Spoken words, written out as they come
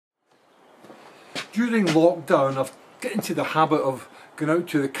During lockdown, I've got into the habit of going out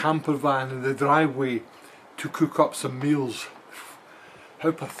to the camper van in the driveway to cook up some meals.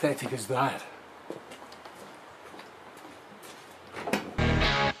 How pathetic is that?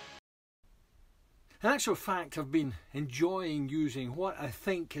 In actual fact, I've been enjoying using what I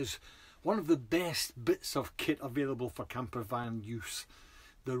think is one of the best bits of kit available for camper van use,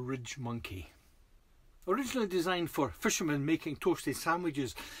 the Ridgemonkey. Originally designed for fishermen making toasted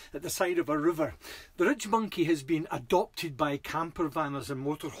sandwiches at the side of a river, the Ridgemonkey has been adopted by campervanners and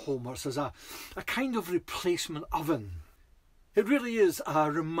motorhomers as a kind of replacement oven. It really is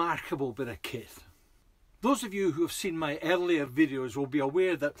a remarkable bit of kit. Those of you who have seen my earlier videos will be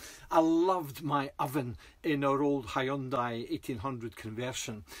aware that I loved my oven in our old Hyundai 1800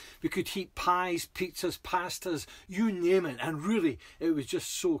 conversion. We could heat pies, pizzas, pastas, you name it, and really it was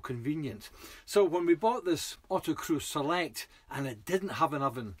just so convenient. So when we bought this Autocrew Select and it didn't have an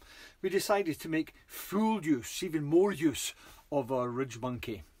oven, we decided to make full use, even more use, of our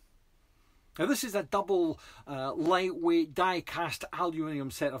Ridgemonkey. Now this is a double lightweight die-cast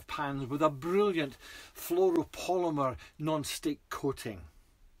aluminium set of pans with a brilliant fluoropolymer non-stick coating.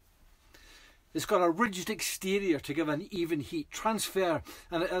 It's got a rigid exterior to give an even heat transfer,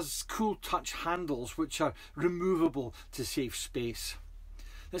 and it has cool touch handles which are removable to save space.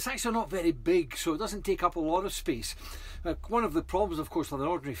 It's actually not very big, so it doesn't take up a lot of space. One of the problems, of course, with an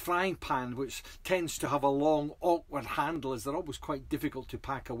ordinary frying pan, which tends to have a long, awkward handle, is they're always quite difficult to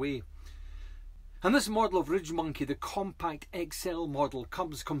pack away. And this model of Ridgemonkey, the Compact XL model,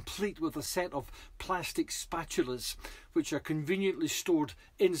 comes complete with a set of plastic spatulas which are conveniently stored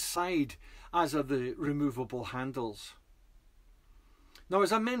inside, as are the removable handles. Now,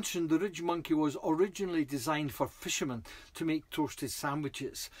 as I mentioned, the Ridgemonkey was originally designed for fishermen to make toasted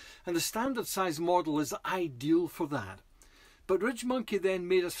sandwiches, and the standard size model is ideal for that. But Ridgemonkey then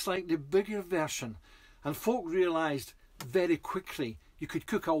made a slightly bigger version, and folk realised very quickly you could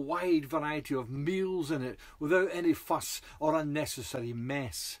cook a wide variety of meals in it without any fuss or unnecessary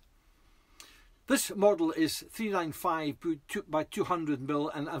mess. This model is 395 by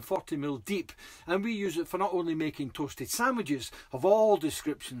 200mm and 40mm deep, and we use it for not only making toasted sandwiches of all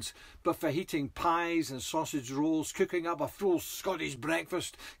descriptions, but for heating pies and sausage rolls, cooking up a full Scottish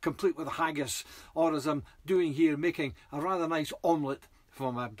breakfast complete with haggis, or as I'm doing here, making a rather nice omelette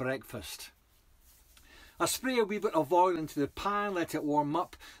for my breakfast. I spray a wee bit of oil into the pan, let it warm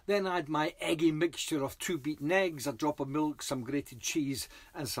up, then add my eggy mixture of 2 beaten eggs, a drop of milk, some grated cheese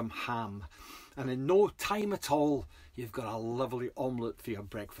and some ham. And in no time at all, you've got a lovely omelette for your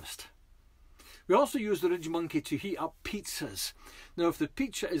breakfast. We also use the Ridgemonkey to heat up pizzas. Now if the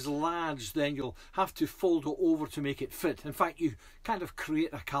pizza is large, then you'll have to fold it over to make it fit. In fact, you kind of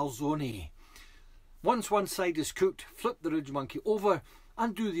create a calzone. Once one side is cooked, flip the Ridgemonkey over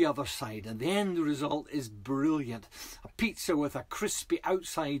and do the other side, and the end result is brilliant. A pizza with a crispy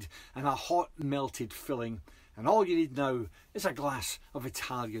outside and a hot melted filling. And all you need now is a glass of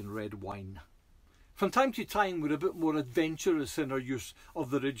Italian red wine. From time to time we're a bit more adventurous in our use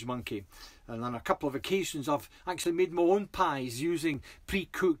of the Ridgemonkey, and on a couple of occasions I've actually made my own pies using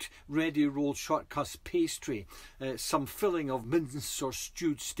pre-cooked ready rolled shortcrust pastry, some filling of mince or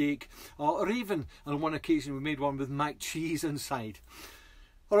stewed steak, or even on one occasion we made one with mac cheese inside.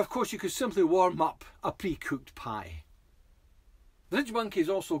 Or of course you could simply warm up a pre-cooked pie. The Ridgemonkey is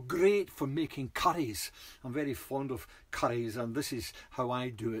also great for making curries. I'm very fond of curries, and this is how I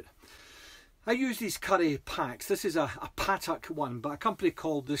do it. I use these curry packs. This is a Patak one, but a company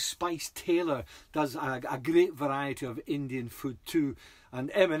called The Spice Tailor does a great variety of Indian food too.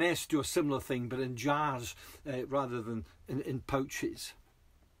 And M&S do a similar thing, but in jars rather than in pouches.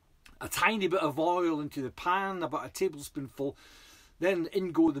 A tiny bit of oil into the pan, about a tablespoonful. Then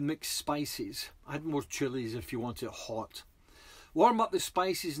in go the mixed spices. Add more chilies if you want it hot. Warm up the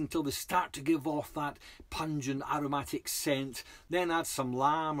spices until they start to give off that pungent aromatic scent. Then add some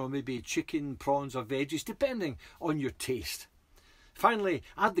lamb or maybe chicken, prawns or veggies, depending on your taste. Finally,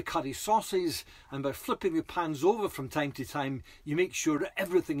 add the curry sauces, and by flipping the pans over from time to time, you make sure that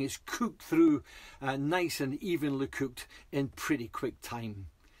everything is cooked through, nice and evenly cooked in pretty quick time.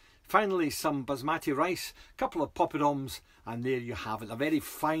 Finally, some basmati rice, a couple of poppadoms, and there you have it, a very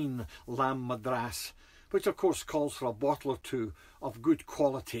fine lamb madras, which of course calls for a bottle or two of good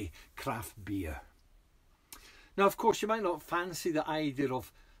quality craft beer. Now of course you might not fancy the idea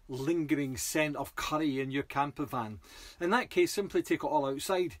of lingering scent of curry in your camper van. In that case, simply take it all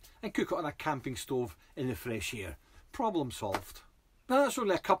outside and cook it on a camping stove in the fresh air. Problem solved. Now that's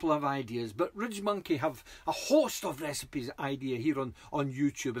only a couple of ideas, but Ridgemonkey have a host of recipes idea here on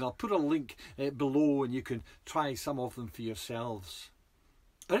YouTube, and I'll put a link below and you can try some of them for yourselves.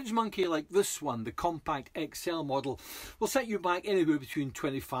 A Ridgemonkey like this one, the Compact XL model, will set you back anywhere between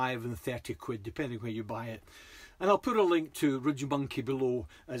 25 and 30 quid, depending where you buy it. And I'll put a link to Ridgemonkey below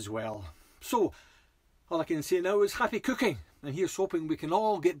as well. So, all I can say now is happy cooking, and here's hoping we can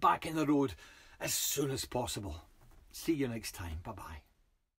all get back in the road as soon as possible. See you next time. Bye-bye.